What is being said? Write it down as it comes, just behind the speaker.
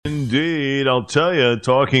indeed. I'll tell you,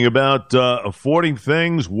 talking about affording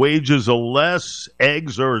things, wages are less,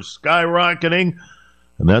 eggs are skyrocketing,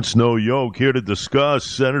 and that's no joke. Here to discuss,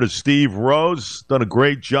 Senator Steve Rhodes, done a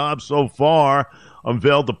great job so far,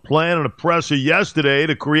 unveiled a plan in a presser yesterday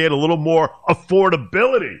to create a little more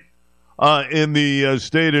affordability in the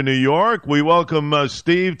state of New York. We welcome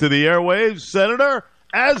Steve to the airwaves, Senator,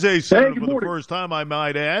 as a senator for the first time, I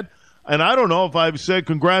might add. And I don't know if I've said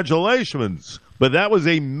congratulations, but that was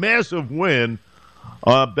a massive win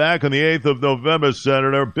back on the 8th of November,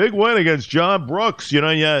 Senator. Big win against John Brooks. You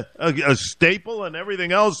know, a staple and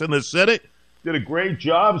everything else in the Senate. Did a great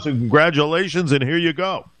job, so congratulations, and here you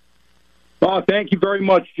go. Well, thank you very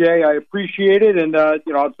much, Jay. I appreciate it, and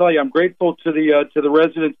I'll tell you, I'm grateful to the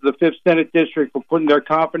residents of the 5th Senate District for putting their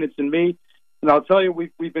confidence in me. And I'll tell you,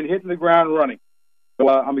 we've been hitting the ground running. So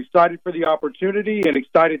I'm excited for the opportunity and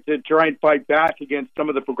excited to try and fight back against some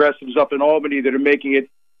of the progressives up in Albany that are making it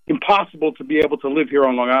impossible to be able to live here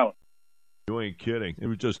on Long Island. You ain't kidding. We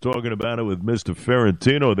were just talking about it with Mr.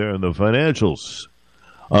 Ferrantino there in the financials.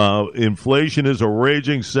 Inflation is a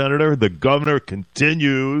raging, Senator. The governor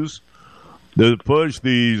continues to push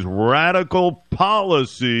these radical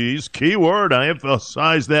policies. Key word, I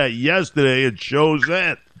emphasized that yesterday. It shows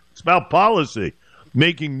that. It's about policy.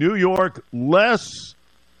 Making New York less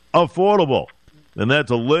affordable. And that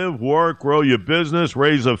to live, work, grow your business,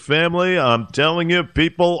 raise a family. I'm telling you,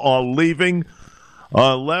 people are leaving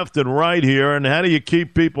left and right here. And how do you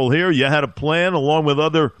keep people here? You had a plan along with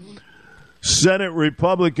other Senate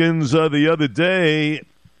Republicans the other day.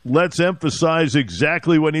 Let's emphasize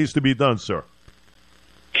exactly what needs to be done, sir.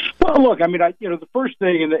 Well, look, I mean, the first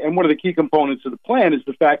thing and one of the key components of the plan is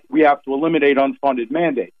the fact that we have to eliminate unfunded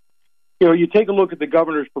mandates. You take a look at the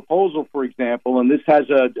governor's proposal, for example, and this has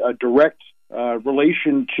a direct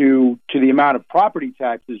relation to the amount of property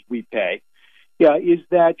taxes we pay, is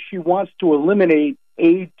that she wants to eliminate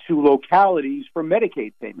aid to localities for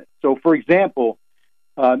Medicaid payments. So, for example,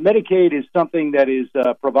 Medicaid is something that is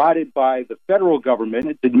provided by the federal government.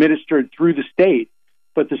 It's administered through the state,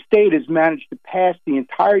 but the state has managed to pass the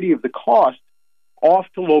entirety of the cost off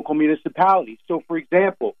to local municipalities. So, for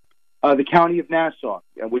example, the county of Nassau,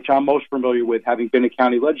 which I'm most familiar with, having been a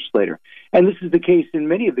county legislator, and this is the case in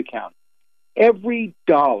many of the counties. Every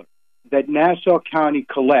dollar that Nassau County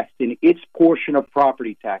collects in its portion of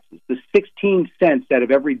property taxes, the 16 cents out of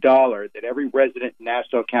every dollar that every resident in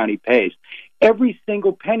Nassau County pays, every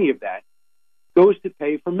single penny of that goes to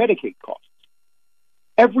pay for Medicaid costs.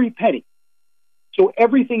 Every penny. So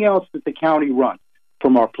everything else that the county runs,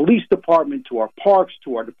 from our police department to our parks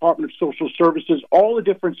to our Department of Social Services, all the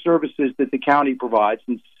different services that the county provides,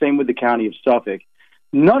 and same with the county of Suffolk,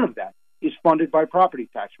 none of that is funded by property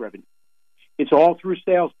tax revenue. It's all through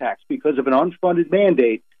sales tax because of an unfunded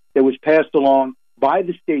mandate that was passed along by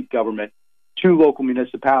the state government to local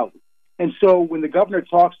municipalities. And so when the governor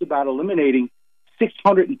talks about eliminating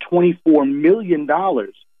 $624 million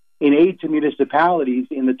in aid to municipalities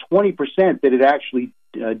in the 20% that it actually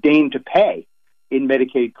deigned to pay in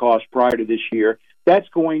Medicaid costs prior to this year, that's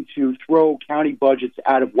going to throw county budgets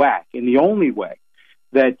out of whack. And the only way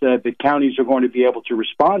that the counties are going to be able to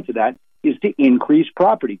respond to that is to increase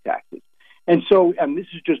property taxes. And so, this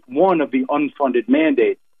is just one of the unfunded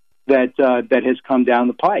mandates that has come down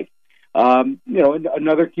the pike.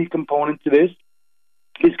 Another key component to this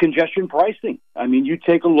is congestion pricing. I mean, you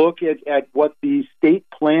take a look at what the state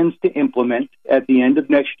plans to implement at the end of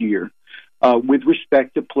next year with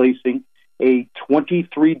respect to placing a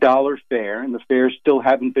 $23 fare, and the fares still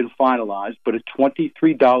haven't been finalized, but a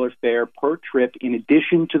 $23 fare per trip in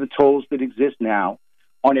addition to the tolls that exist now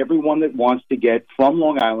on everyone that wants to get from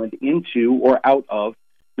Long Island into or out of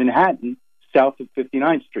Manhattan south of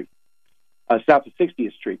 59th Street, south of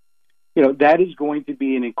 60th Street. That is going to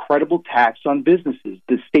be an incredible tax on businesses.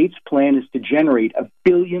 The state's plan is to generate $1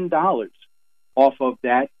 billion off of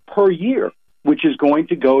that per year, which is going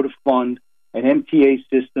to go to fund an MTA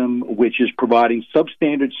system which is providing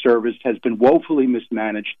substandard service, has been woefully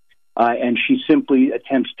mismanaged, and she simply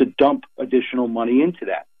attempts to dump additional money into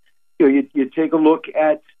that. You take a look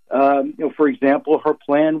at, for example, her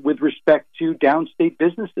plan with respect to downstate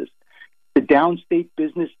businesses. The downstate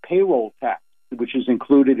business payroll tax, which is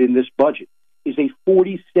included in this budget, is a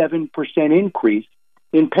 47% increase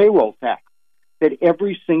in payroll tax that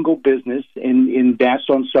every single business in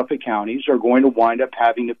Nassau and Suffolk counties are going to wind up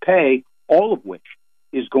having to pay, all of which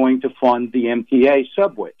is going to fund the MTA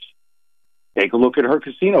subways. Take a look at her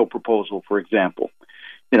casino proposal, for example.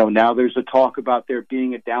 Now there's a talk about there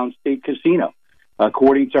being a downstate casino.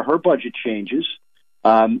 According to her budget changes,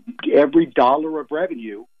 every dollar of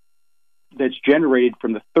revenue that's generated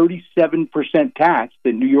from the 37% tax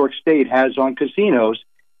that New York State has on casinos,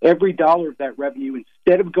 every dollar of that revenue,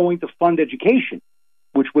 instead of going to fund education,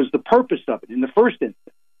 which was the purpose of it in the first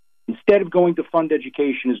instance, instead of going to fund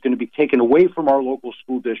education, is going to be taken away from our local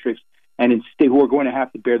school districts, and instead who are going to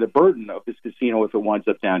have to bear the burden of this casino if it winds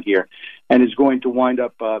up down here, and is going to wind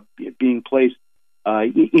up being placed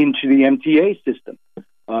into the MTA system.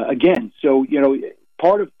 Again, so,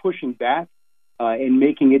 part of pushing back and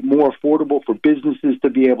making it more affordable for businesses to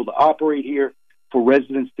be able to operate here, for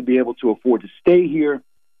residents to be able to afford to stay here,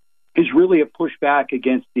 is really a pushback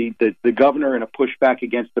against the governor and a pushback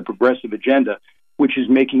against the progressive agenda, which is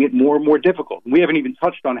making it more and more difficult. We haven't even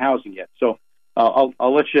touched on housing yet, so I'll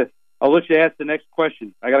let you ask the next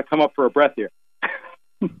question. I got to come up for a breath here.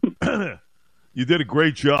 You did a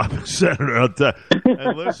great job, Senator.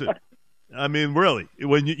 And listen, I mean, really,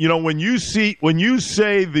 when you say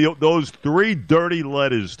those three dirty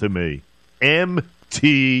letters to me,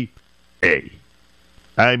 MTA.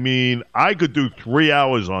 I mean, I could do 3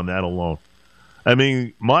 hours on that alone. I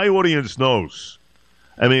mean, my audience knows.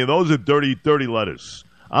 I mean, those are dirty letters.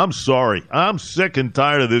 I'm sorry. I'm sick and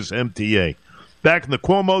tired of this MTA. Back in the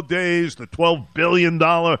Cuomo days, the $12 billion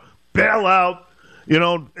bailout,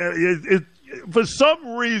 for some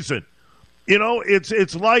reason,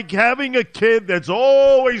 it's like having a kid that's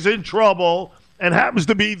always in trouble and happens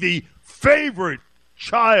to be the favorite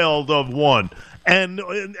child of one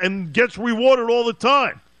and gets rewarded all the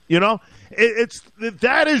time. That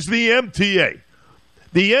is the MTA.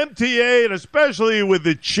 The MTA, and especially with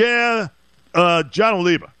the chair, John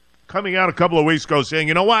Oliva, coming out a couple of weeks ago saying,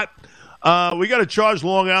 you know what, we got to charge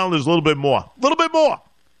Long Islanders a little bit more. A little bit more.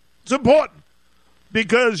 It's important.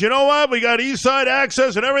 Because, you know what, we got East Side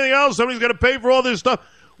access and everything else. Somebody's got to pay for all this stuff.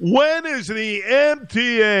 When is the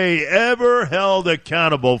MTA ever held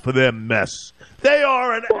accountable for their mess? They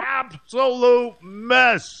are an absolute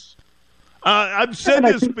mess. I've said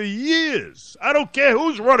this for years. I don't care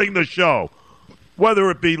who's running the show. Whether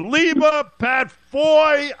it be Leva, Pat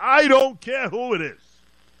Foy, I don't care who it is.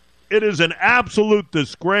 It is an absolute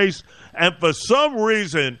disgrace. And for some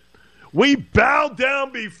reason, we bow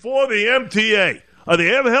down before the MTA. Are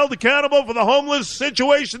they ever held accountable for the homeless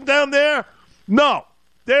situation down there? No.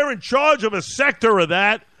 They're in charge of a sector of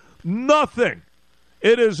that. Nothing.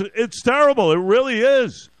 It's terrible. It really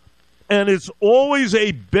is. And it's always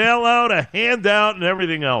a bailout, a handout, and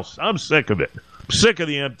everything else. I'm sick of it. I'm sick of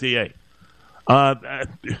the MTA. Want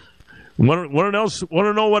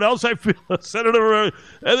to know what else I feel, Senator?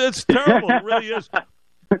 It's terrible. It really is.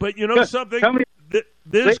 But you know something?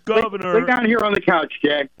 This governor... Lay down here on the couch,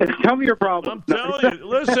 Jack. Tell me your problem. I'm telling you.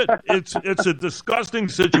 Listen, it's a disgusting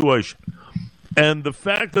situation. And the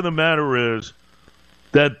fact of the matter is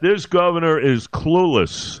that this governor is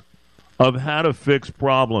clueless of how to fix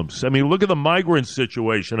problems. I mean, look at the migrant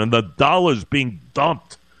situation and the dollars being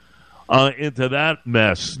dumped into that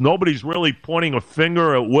mess. Nobody's really pointing a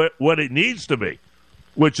finger at what it needs to be,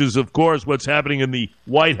 which is, of course, what's happening in the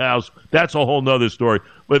White House. That's a whole nother story.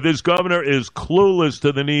 But this governor is clueless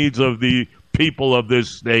to the needs of the people of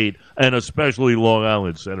this state, and especially Long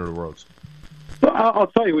Island, Senator Rose. Well, I'll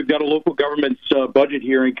tell you, we've got a local government's budget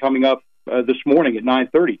hearing coming up this morning at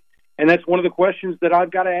 9:30. And that's one of the questions that I've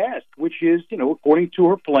got to ask, which is, according to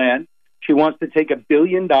her plan, she wants to take $1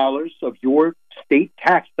 billion of your state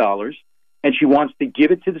tax dollars, and she wants to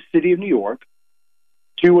give it to the city of New York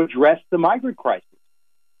to address the migrant crisis.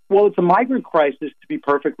 Well, it's a migrant crisis, to be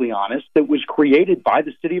perfectly honest, that was created by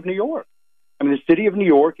the city of New York. I mean, the city of New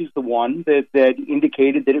York is the one that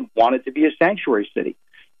indicated that it wanted to be a sanctuary city.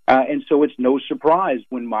 And so it's no surprise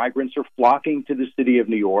when migrants are flocking to the city of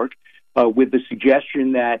New York with the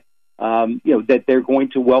suggestion that, that they're going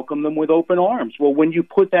to welcome them with open arms. Well, when you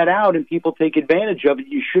put that out and people take advantage of it,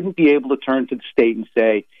 you shouldn't be able to turn to the state and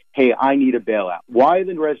say, hey, I need a bailout. Why are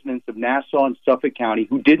the residents of Nassau and Suffolk County,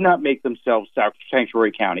 who did not make themselves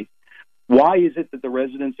sanctuary counties, why is it that the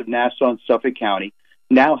residents of Nassau and Suffolk County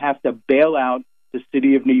now have to bail out the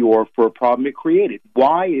city of New York for a problem it created?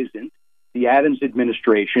 Why isn't the Adams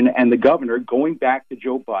administration and the governor going back to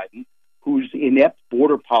Joe Biden, whose inept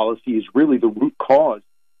border policy is really the root cause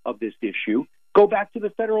of this issue, go back to the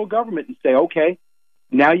federal government and say, okay,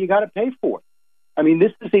 now you got to pay for it? I mean,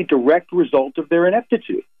 this is a direct result of their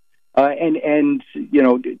ineptitude.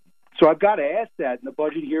 So I've got to ask that in the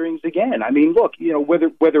budget hearings again. I mean, look,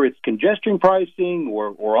 whether it's congestion pricing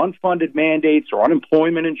or unfunded mandates or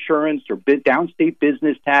unemployment insurance or downstate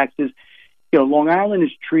business taxes, Long Island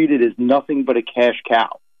is treated as nothing but a cash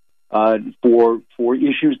cow for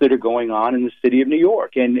issues that are going on in the city of New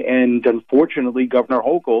York. And unfortunately, Governor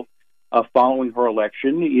Hochul following her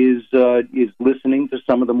election is listening to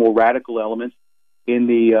some of the more radical elements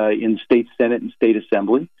in state Senate and state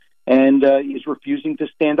Assembly, and is refusing to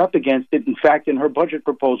stand up against it. In fact, in her budget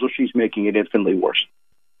proposal, she's making it infinitely worse.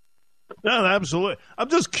 No, absolutely. I'm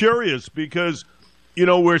just curious because,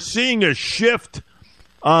 we're seeing a shift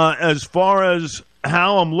as far as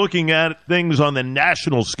how I'm looking at things on the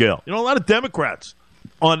national scale. A lot of Democrats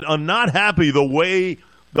are not happy the way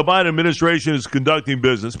the Biden administration is conducting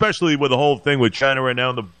business, especially with the whole thing with China right now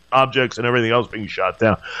and the objects and everything else being shot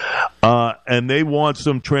down. And they want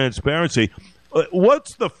some transparency.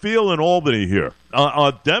 What's the feel in Albany here?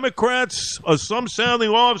 Are Democrats, are some sounding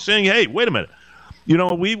off saying, hey, wait a minute,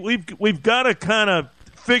 we've got to kind of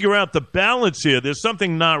figure out the balance here. There's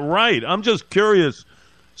something not right. I'm just curious,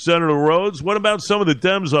 Senator Rhodes, what about some of the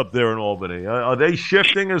Dems up there in Albany? Are they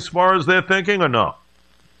shifting as far as they're thinking or no?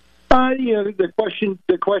 The question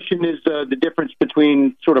is the difference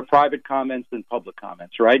between sort of private comments and public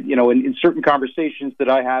comments, right? In certain conversations that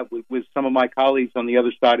I have with some of my colleagues on the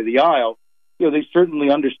other side of the aisle, they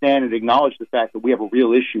certainly understand and acknowledge the fact that we have a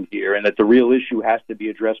real issue here and that the real issue has to be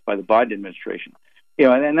addressed by the Biden administration.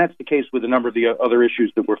 And that's the case with a number of the other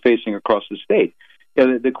issues that we're facing across the state.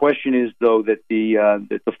 The question is, though, that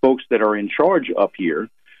the folks that are in charge up here,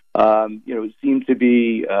 seem to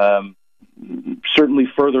be certainly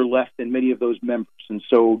further left than many of those members. And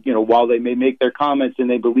so, while they may make their comments and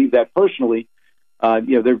they believe that personally,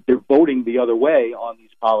 they're voting the other way on these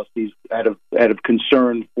policies out of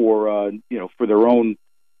concern for their own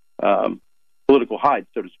political hide,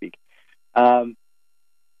 so to speak.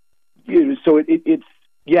 So it's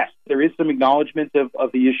yes, there is some acknowledgement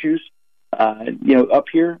of the issues, up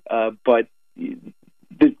here, but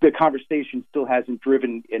the conversation still hasn't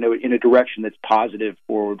driven in a direction that's positive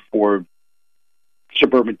for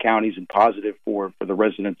suburban counties and positive for the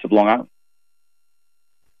residents of Long Island.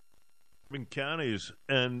 Counties,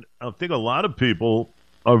 and I think a lot of people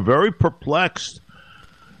are very perplexed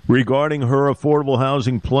regarding her affordable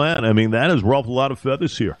housing plan. I mean, that has ruffled a lot of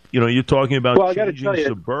feathers here. You're talking about changing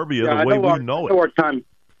suburbia the way we know it.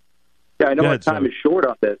 I know our time is short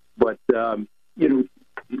on this, but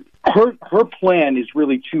her plan is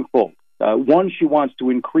really twofold. One, she wants to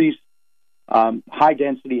increase high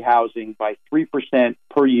density housing by 3%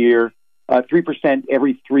 per year, 3%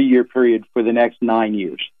 every 3-year period for the next 9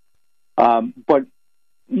 years. But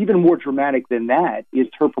even more dramatic than that is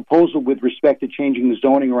her proposal with respect to changing the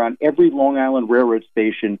zoning around every Long Island Railroad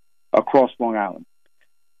station across Long Island.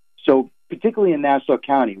 So particularly in Nassau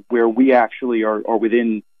County, where we actually are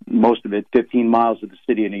within most of it, 15 miles of the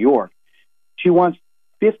city of New York, she wants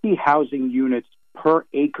 50 housing units per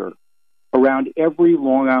acre around every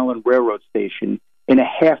Long Island Railroad station in a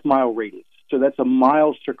half-mile radius. So that's a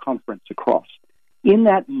mile circumference across. In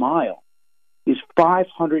that mile is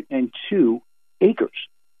 502 acres.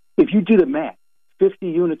 If you do the math, 50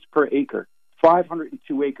 units per acre,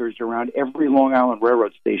 502 acres around every Long Island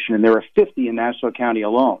Railroad station, and there are 50 in Nassau County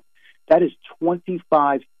alone. That is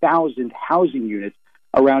 25,000 housing units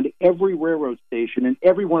around every railroad station and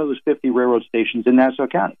every one of those 50 railroad stations in Nassau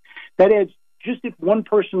County. That adds, just if one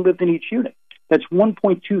person lived in each unit, that's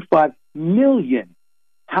 1.25 million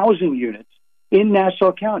housing units in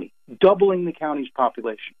Nassau County, doubling the county's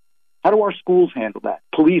population. How do our schools handle that?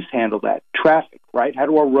 Police handle that? Traffic, right? How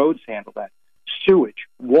do our roads handle that? Sewage,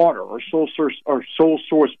 water, or sole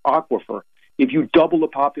source aquifer. If you double the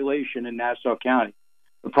population in Nassau County,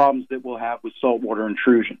 the problems that we'll have with saltwater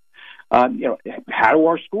intrusion. How do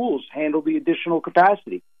our schools handle the additional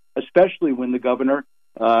capacity, especially when the governor,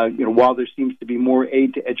 while there seems to be more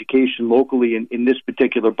aid to education locally in this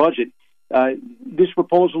particular budget, this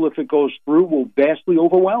proposal, if it goes through, will vastly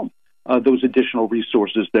overwhelm those additional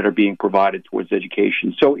resources that are being provided towards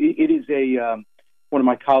education. So it is one of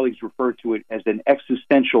my colleagues referred to it as an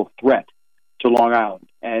existential threat to Long Island.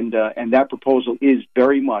 And that proposal is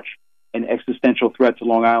very much an existential threat to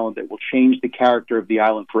Long Island that will change the character of the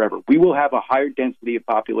island forever. We will have a higher density of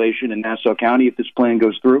population in Nassau County if this plan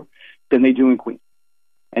goes through than they do in Queens.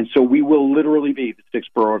 And so we will literally be the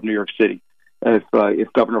sixth borough of New York City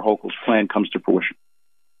if Governor Hochul's plan comes to fruition.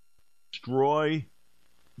 Destroy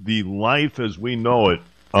the life as we know it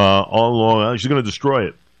on Long Island. She's going to destroy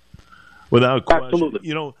it without question.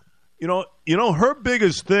 Absolutely. Her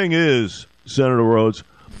biggest thing is, Senator Rhodes,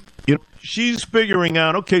 she's figuring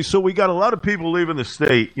out, okay, so we got a lot of people leaving the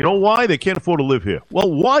state. You know why? They can't afford to live here.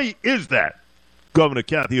 Well, why is that, Governor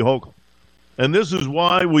Kathy Hochul? And this is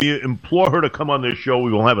why we implore her to come on this show.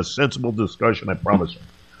 We will have a sensible discussion, I promise you.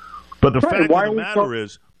 But the fact of the matter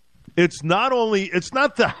is, it's not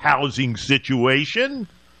the housing situation.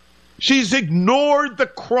 She's ignored the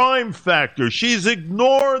crime factor. She's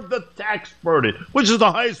ignored the tax burden, which is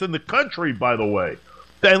the highest in the country, by the way.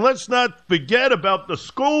 And let's not forget about the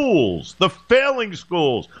schools, the failing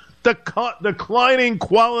schools, the declining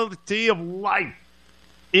quality of life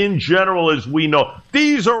in general, as we know.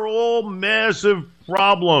 These are all massive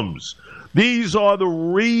problems. These are the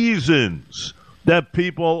reasons that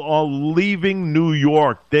people are leaving New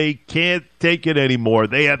York. They can't take it anymore.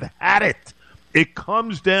 They have had it. It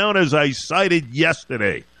comes down, as I cited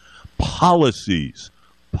yesterday, policies.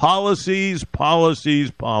 Policies, policies,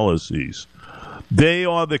 policies. They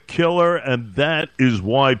are the killer, and that is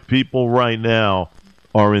why people right now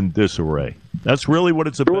are in disarray. That's really what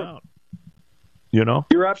it's about. You know?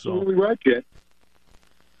 You're absolutely right, Jay.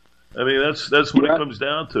 I mean, that's what it comes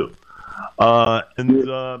down to.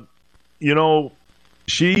 You know,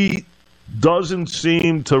 she doesn't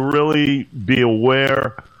seem to really be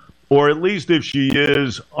aware, or at least if she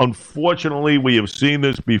is, unfortunately, we have seen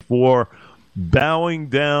this before, bowing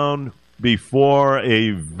down before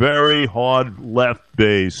a very hard left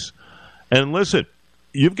base. And listen,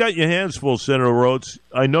 you've got your hands full, Senator Rhodes.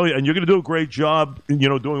 I know, and you're going to do a great job, you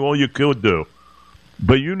know, doing all you could do.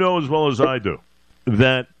 But you know as well as I do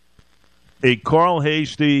that a Carl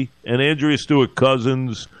Hastie and Andrea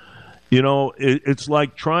Stewart-Cousins, you know, it's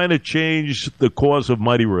like trying to change the course of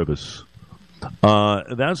mighty rivers.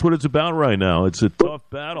 That's what it's about right now. It's a tough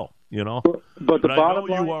battle, you know. But the bottom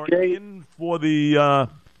line, you are Jay, in for the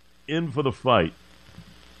fight.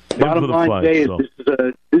 Bottom line, Jay, is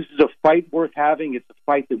this is a fight worth having. It's a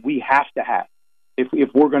fight that we have to have if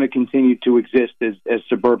we're going to continue to exist as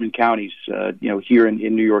suburban counties, you know, here in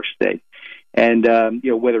New York State. And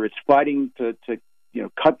you know, whether it's fighting to you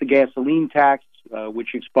know, cut the gasoline tax,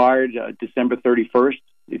 which expired December 31st.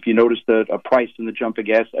 If you noticed a price in the jump of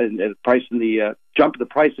gas, jump of the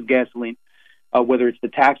price of gasoline, whether it's the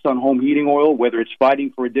tax on home heating oil, whether it's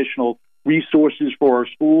fighting for additional resources for our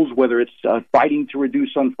schools, whether it's fighting to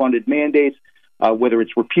reduce unfunded mandates, whether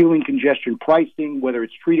it's repealing congestion pricing, whether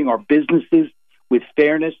it's treating our businesses with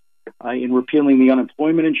fairness in repealing the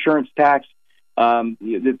unemployment insurance tax.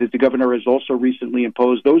 The governor has also recently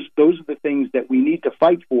imposed. Those are the things that we need to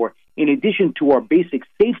fight for, in addition to our basic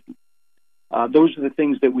safety. Those are the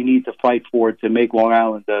things that we need to fight for to make Long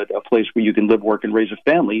Island a place where you can live, work, and raise a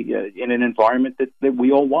family in an environment that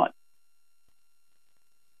we all want.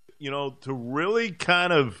 You know, to really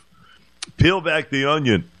kind of peel back the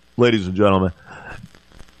onion, ladies and gentlemen,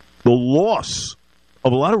 the loss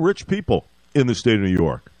of a lot of rich people in the state of New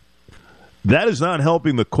York, that is not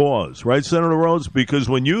helping the cause, right, Senator Rhodes? Because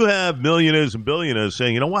when you have millionaires and billionaires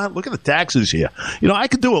saying, you know what, look at the taxes here. You know, I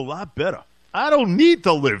could do a lot better. I don't need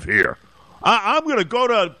to live here. I'm going to go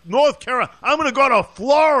to North Carolina. I'm going to go to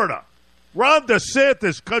Florida. Ron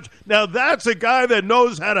DeSantis country. Now, that's a guy that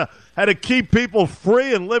knows how to keep people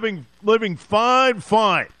free and living fine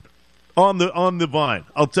on the vine.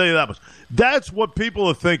 I'll tell you that much. That's what people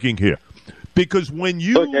are thinking here. Because when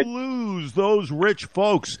you lose those rich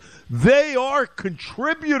folks, they are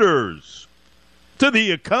contributors to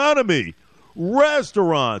the economy,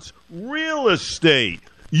 restaurants, real estate,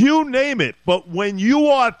 you name it. But when you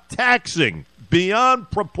are taxing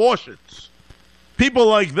beyond proportions, people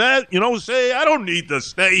like that, you know, say, I don't need to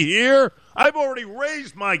stay here. I've already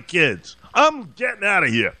raised my kids. I'm getting out of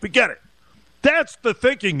here. Forget it. That's the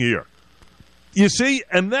thinking here. You see,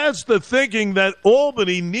 and that's the thinking that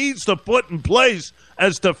Albany needs to put in place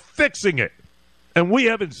as to fixing it. And we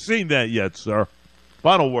haven't seen that yet, sir.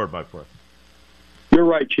 Final word, my friend. You're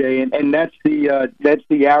right, Jay, and that's the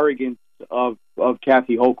arrogance of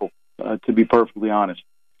Kathy Hochul, to be perfectly honest.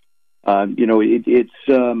 You know, it's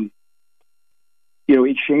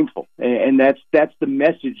shameful, and that's the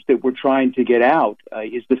message that we're trying to get out,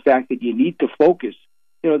 is the fact that you need to focus.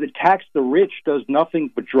 You know, the tax the rich does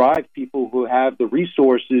nothing but drive people who have the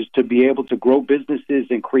resources to be able to grow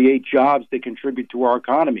businesses and create jobs that contribute to our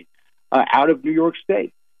economy out of New York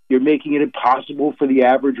State. You're making it impossible for the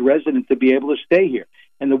average resident to be able to stay here.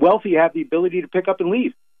 And the wealthy have the ability to pick up and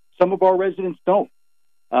leave. Some of our residents don't.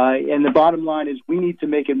 And the bottom line is we need to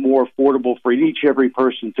make it more affordable for every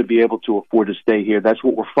person to be able to afford to stay here. That's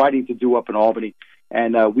what we're fighting to do up in Albany.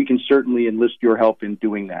 And we can certainly enlist your help in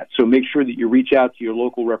doing that. So make sure that you reach out to your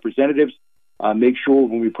local representatives. Make sure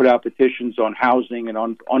when we put out petitions on housing and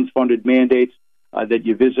on unfunded mandates that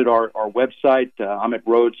you visit our website. I'm at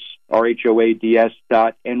Rhodes,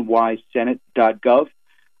 RHOADS.nysenate.gov.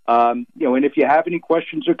 You know, and if you have any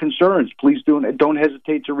questions or concerns, please don't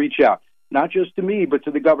hesitate to reach out. Not just to me, but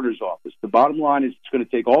to the governor's office. The bottom line is it's going to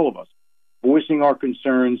take all of us voicing our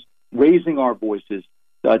concerns, raising our voices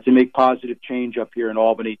to make positive change up here in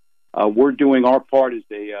Albany. We're doing our part as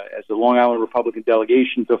the Long Island Republican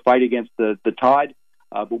delegation to fight against the tide,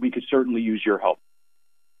 but we could certainly use your help.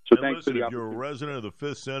 So and thanks listen, for the if you're a opportunity. resident of the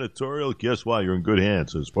 5th Senatorial, guess what? You're in good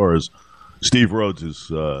hands as far as Steve Rhodes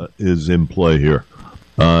is in play here.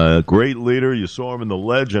 Great leader. You saw him in the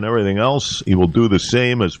ledge and everything else. He will do the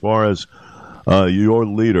same as far as your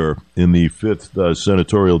leader in the 5th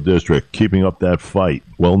Senatorial District, keeping up that fight.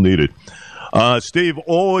 Well needed. Steve,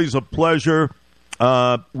 always a pleasure.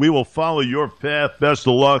 We will follow your path. Best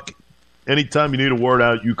of luck. Anytime you need a word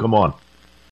out, you come on.